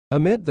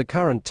Amid the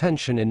current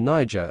tension in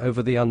Niger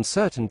over the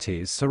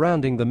uncertainties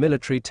surrounding the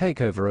military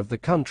takeover of the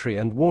country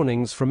and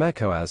warnings from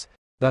ECOWAS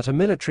that a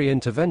military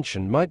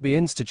intervention might be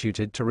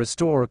instituted to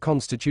restore a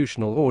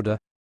constitutional order,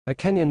 a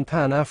Kenyan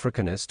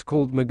Pan-Africanist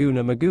called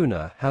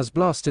Miguna has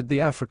blasted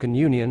the African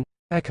Union,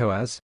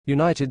 ECOWAS,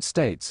 United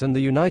States and the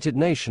United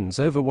Nations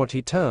over what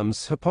he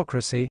terms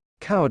hypocrisy,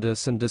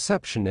 cowardice and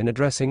deception in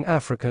addressing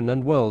African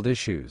and world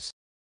issues.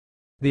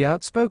 The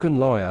outspoken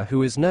lawyer,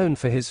 who is known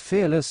for his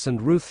fearless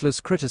and ruthless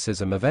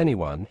criticism of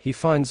anyone he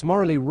finds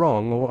morally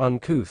wrong or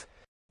uncouth,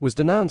 was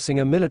denouncing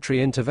a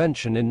military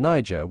intervention in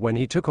Niger when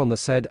he took on the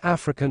said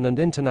African and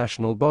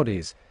international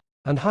bodies,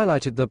 and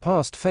highlighted the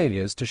past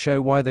failures to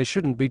show why they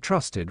shouldn't be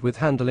trusted with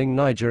handling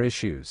Niger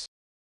issues.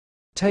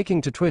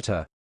 Taking to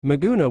Twitter,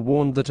 Miguna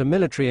warned that a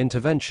military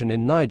intervention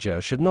in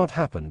Niger should not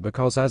happen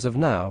because as of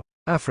now,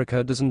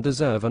 Africa doesn't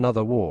deserve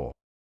another war.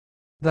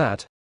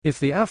 That, if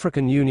the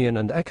African Union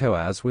and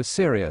ECOWAS were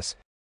serious,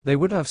 they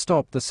would have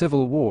stopped the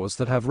civil wars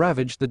that have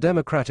ravaged the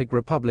Democratic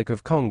Republic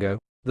of Congo,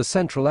 the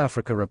Central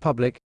Africa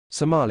Republic,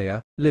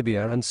 Somalia,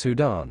 Libya and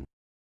Sudan.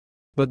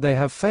 But they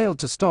have failed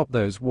to stop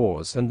those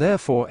wars, and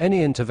therefore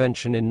any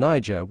intervention in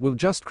Niger will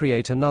just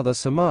create another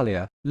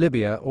Somalia,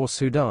 Libya or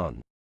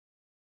Sudan.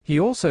 He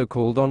also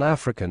called on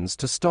Africans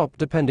to stop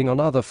depending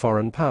on other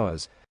foreign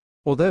powers,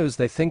 or those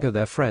they think are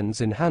their friends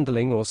in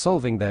handling or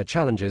solving their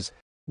challenges,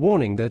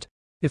 warning that,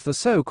 if the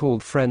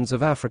so-called friends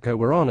of Africa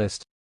were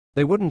honest,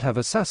 they wouldn't have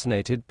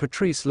assassinated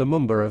Patrice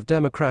Lumumba of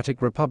Democratic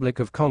Republic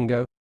of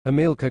Congo,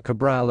 Amilcar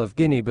Cabral of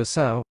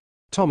Guinea-Bissau,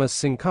 Thomas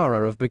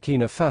Sankara of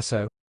Burkina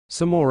Faso,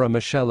 Samora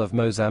Machel of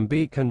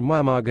Mozambique and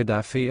Muammar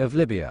Gaddafi of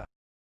Libya.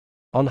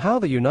 On how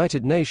the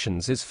United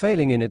Nations is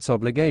failing in its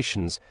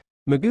obligations,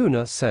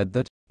 Miguna said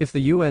that, if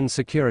the UN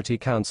Security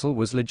Council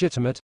was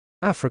legitimate,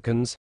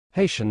 Africans,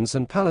 Haitians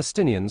and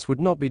Palestinians would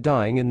not be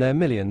dying in their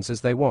millions as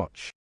they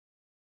watch.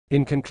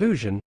 In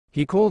conclusion,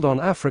 he called on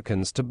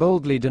Africans to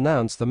boldly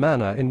denounce the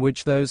manner in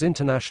which those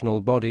international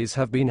bodies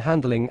have been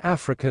handling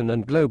African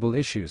and global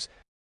issues,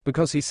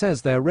 because he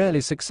says they're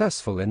rarely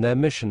successful in their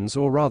missions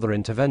or rather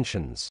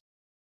interventions.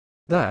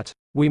 That,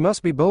 we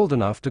must be bold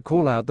enough to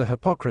call out the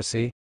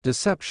hypocrisy,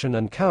 deception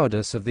and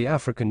cowardice of the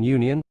African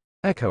Union,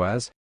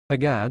 ECOWAS,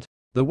 IGAD,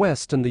 the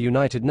West and the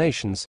United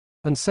Nations,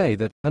 and say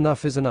that,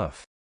 enough is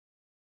enough.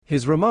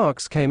 His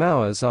remarks came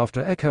hours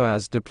after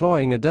ECOWAS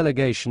deploying a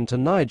delegation to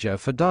Niger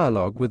for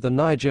dialogue with the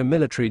Niger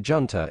military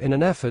junta in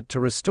an effort to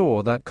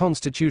restore that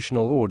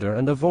constitutional order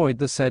and avoid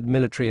the said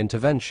military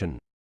intervention.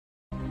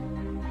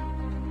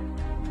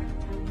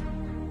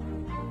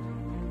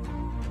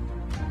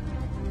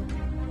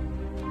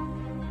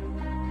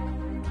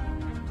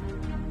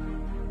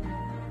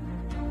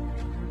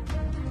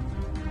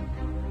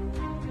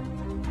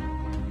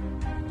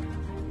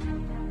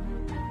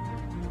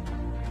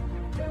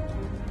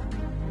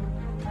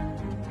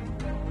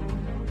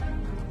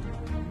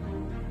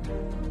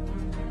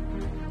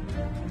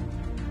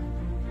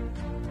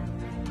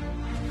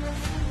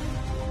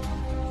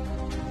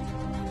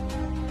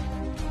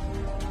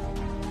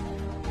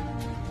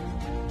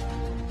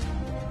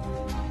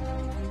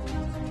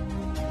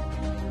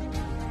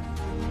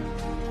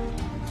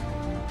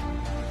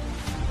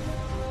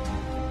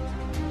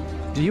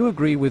 Do you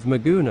agree with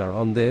Miguna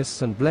on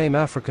this and blame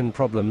African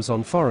problems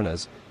on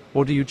foreigners,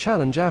 or do you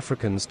challenge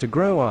Africans to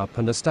grow up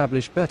and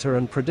establish better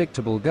and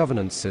predictable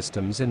governance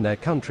systems in their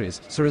countries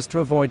so as to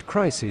avoid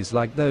crises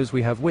like those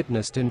we have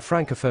witnessed in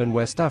Francophone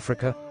West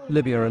Africa,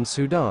 Libya and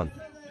Sudan?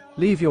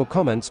 Leave your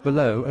comments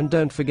below and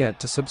don't forget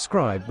to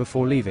subscribe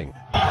before leaving.